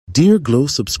Dear Glow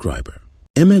subscriber,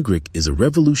 Agric is a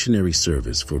revolutionary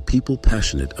service for people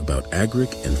passionate about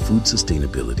agric and food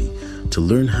sustainability to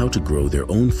learn how to grow their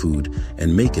own food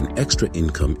and make an extra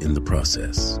income in the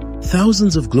process.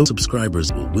 Thousands of Glow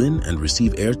subscribers will win and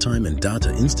receive airtime and data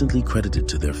instantly credited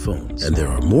to their phones, and there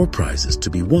are more prizes to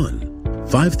be won.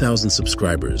 5,000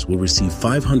 subscribers will receive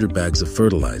 500 bags of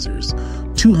fertilizers,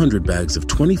 200 bags of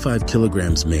 25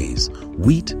 kilograms maize,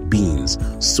 wheat, beans,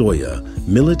 soya,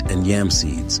 millet, and yam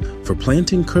seeds for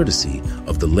planting courtesy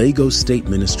of the Lagos State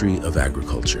Ministry of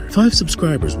Agriculture. 5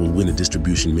 subscribers will win a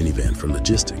distribution minivan for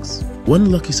logistics.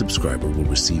 1 lucky subscriber will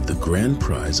receive the grand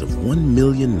prize of 1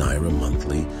 million naira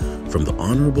monthly from the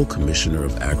Honorable Commissioner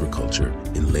of Agriculture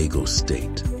in Lagos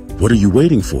State. What are you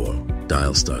waiting for?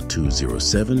 Dial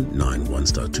 *207 91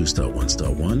 *2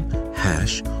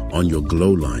 *1 *1 # on your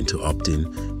Glow line to opt in,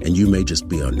 and you may just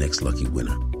be our next lucky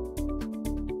winner.